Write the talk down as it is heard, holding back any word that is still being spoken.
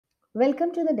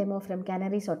Welcome to the demo from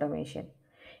Canaries Automation.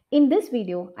 In this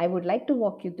video, I would like to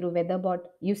walk you through WeatherBot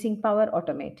using Power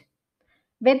Automate.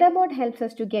 WeatherBot helps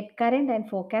us to get current and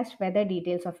forecast weather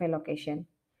details of a location.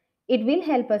 It will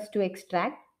help us to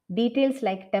extract details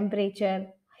like temperature,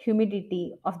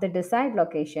 humidity of the desired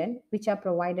location, which are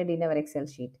provided in our Excel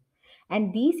sheet.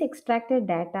 And these extracted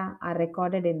data are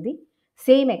recorded in the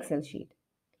same Excel sheet.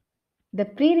 The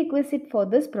prerequisite for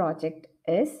this project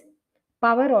is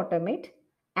Power Automate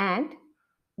and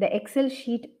the Excel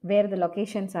sheet where the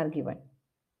locations are given.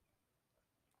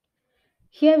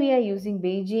 Here we are using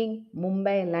Beijing,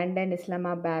 Mumbai, London,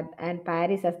 Islamabad, and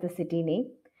Paris as the city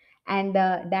name. And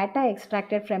the data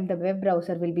extracted from the web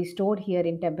browser will be stored here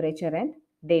in temperature and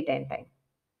date and time.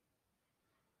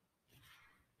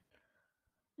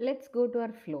 Let's go to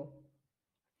our flow.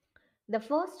 The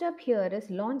first step here is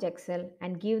launch Excel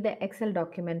and give the Excel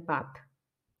document path.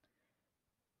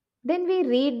 Then we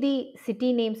read the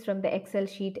city names from the Excel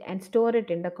sheet and store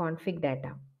it in the config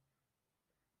data.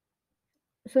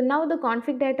 So now the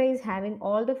config data is having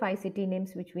all the 5 city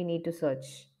names which we need to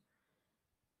search.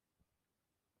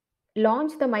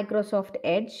 Launch the Microsoft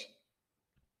Edge.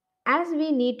 As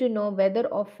we need to know whether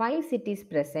of 5 cities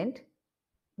present,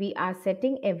 we are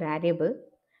setting a variable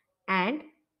and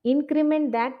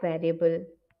increment that variable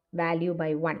value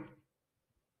by 1.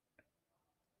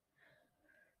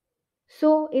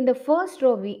 So in the first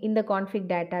row in the config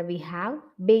data we have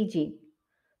Beijing.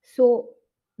 So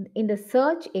in the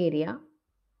search area,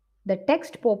 the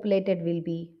text populated will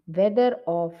be weather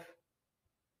of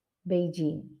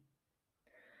Beijing.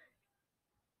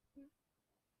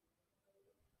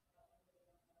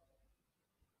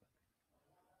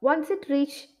 Once it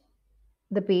reach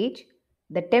the page,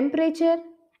 the temperature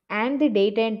and the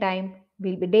day and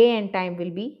time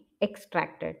will be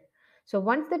extracted. So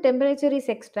once the temperature is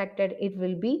extracted, it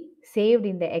will be saved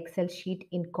in the Excel sheet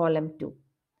in column 2.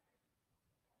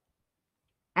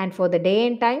 And for the day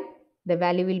and time, the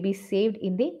value will be saved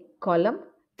in the column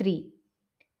 3.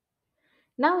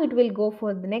 Now it will go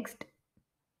for the next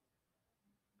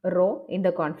row in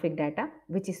the config data,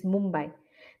 which is Mumbai.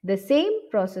 The same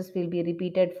process will be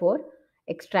repeated for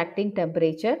extracting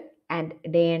temperature and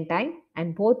day and time,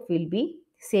 and both will be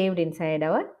saved inside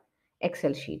our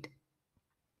Excel sheet.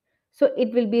 So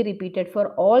it will be repeated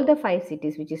for all the 5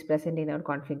 cities which is present in our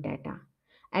config data.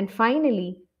 And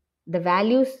finally, the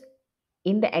values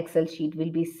in the Excel sheet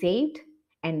will be saved,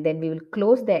 and then we will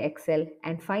close the Excel,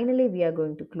 and finally we are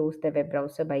going to close the web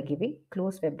browser by giving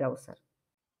close web browser.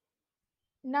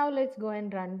 Now let's go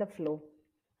and run the flow.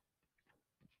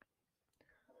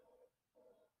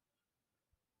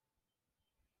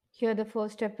 Here the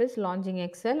first step is launching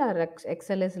Excel. Our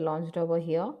Excel is launched over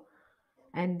here,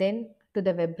 and then to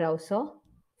the web browser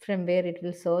from where it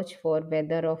will search for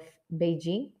weather of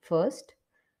Beijing first,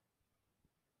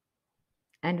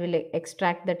 and will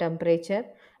extract the temperature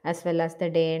as well as the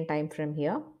day and time from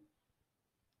here.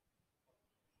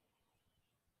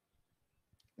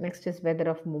 Next is weather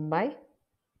of Mumbai.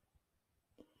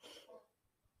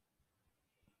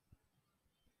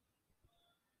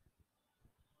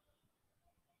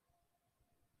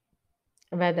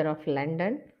 Weather of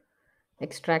London,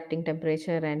 extracting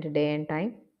temperature and day and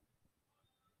time.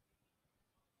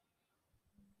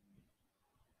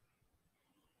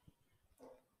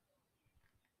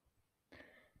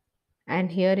 And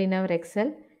here in our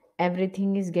Excel,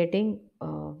 everything is getting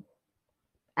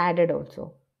added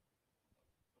also.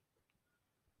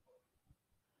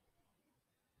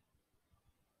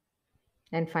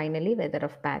 And finally, weather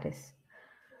of Paris.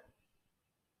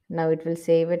 Now it will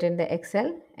save it in the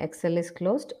Excel. Excel is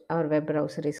closed. Our web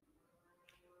browser is.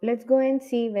 Let's go and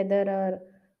see whether our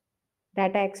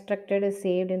data extracted is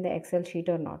saved in the Excel sheet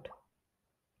or not.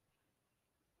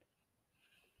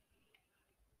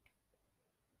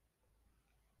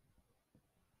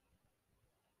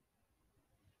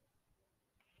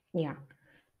 Yeah,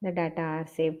 the data are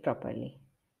saved properly.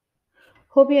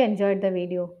 Hope you enjoyed the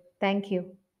video. Thank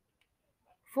you.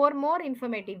 For more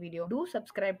informative video, do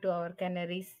subscribe to our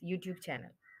Canaries YouTube channel.